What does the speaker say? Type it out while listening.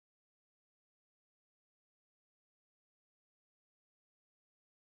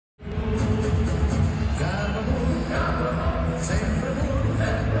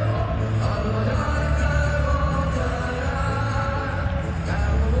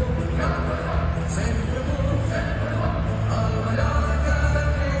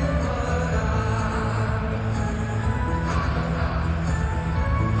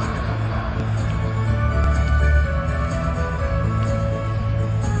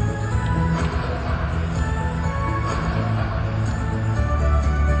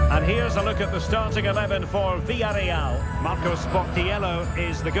Here's a look at the starting 11 for Villarreal. Marcos Portiello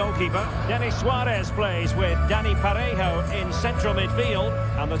is the goalkeeper. Denis Suarez plays with Dani Parejo in central midfield.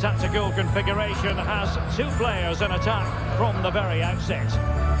 And the tactical configuration has two players in attack from the very outset.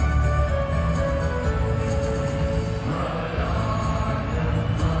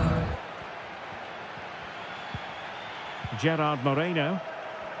 Gerard Moreno.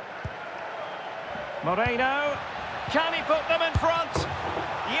 Moreno. Can he put them in front?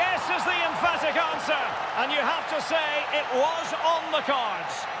 Yes is the emphatic answer, and you have to say it was on the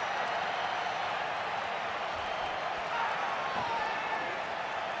cards.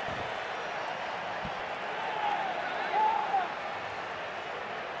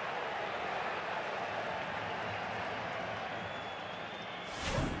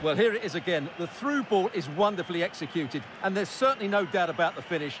 Well, here it is again. The through ball is wonderfully executed, and there's certainly no doubt about the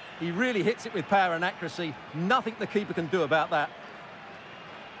finish. He really hits it with power and accuracy. Nothing the keeper can do about that.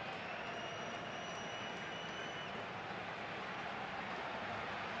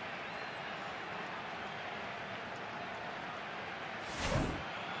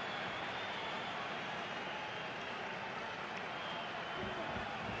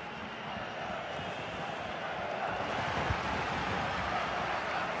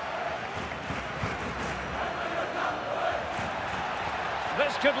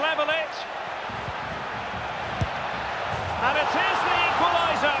 This could level it. And it is the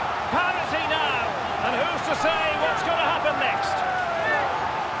equaliser. Parity now. And who's to say what's going to happen next?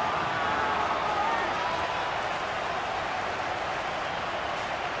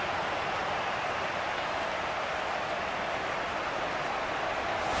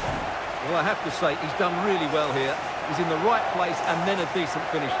 Well, I have to say, he's done really well here. He's in the right place and then a decent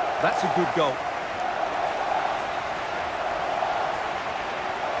finish. That's a good goal.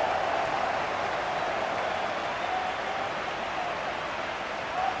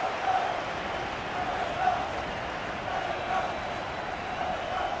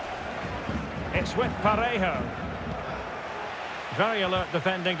 It's with Parejo. Very alert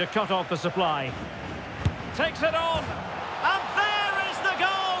defending to cut off the supply. Takes it on. And there is the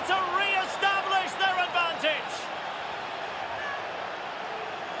goal to re-establish their advantage.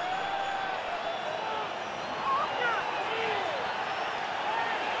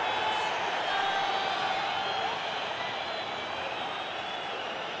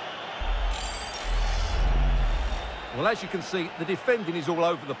 Well, as you can see, the defending is all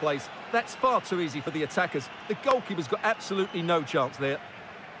over the place. That's far too easy for the attackers. The goalkeeper's got absolutely no chance there.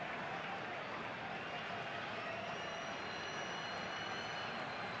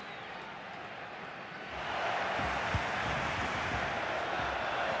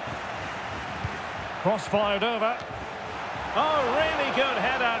 Cross fired over. Oh, really good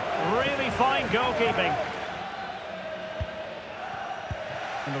header. Really fine goalkeeping.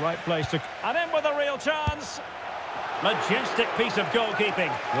 In the right place to... And in with a real chance. Majestic piece of goalkeeping.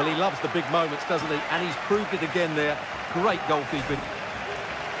 Well, he loves the big moments, doesn't he? And he's proved it again there. Great goalkeeping.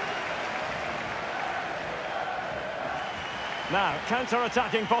 Now,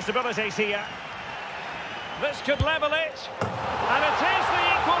 counter-attacking possibilities here. This could level it. And it is the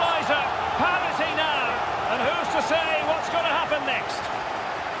equaliser. Parity now. And who's to say what's going to happen next?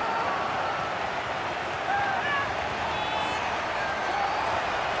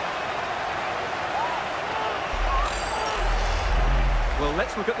 Well,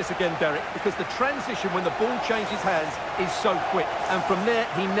 let's look at this again, Derek, because the transition when the ball changes hands is so quick. And from there,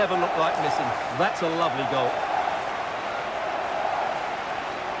 he never looked like missing. That's a lovely goal.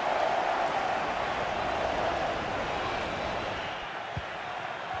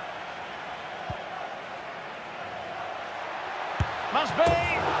 Must be.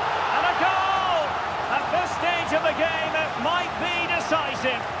 And a goal! At this stage of the game, it might be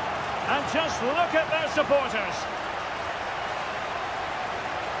decisive. And just look at their supporters.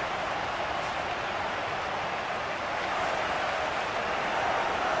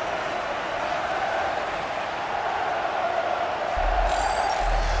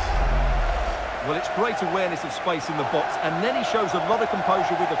 Well, it's great awareness of space in the box, and then he shows a lot of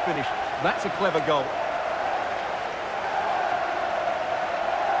composure with the finish. That's a clever goal.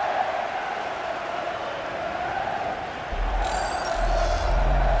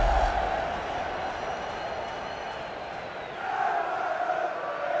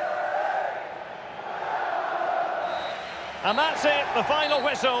 And that's it, the final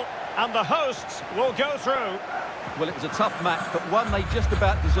whistle, and the hosts will go through. Well, it was a tough match, but one they just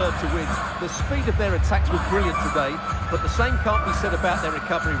about deserved to win. The speed of their attacks was brilliant today, but the same can't be said about their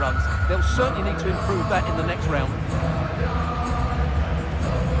recovery runs. They'll certainly need to improve that in the next round.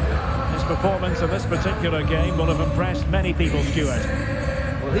 His performance in this particular game will have impressed many people, Stuart.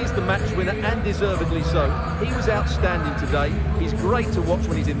 Well, he's the match winner, and deservedly so. He was outstanding today. He's great to watch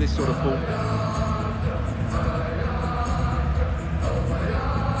when he's in this sort of form.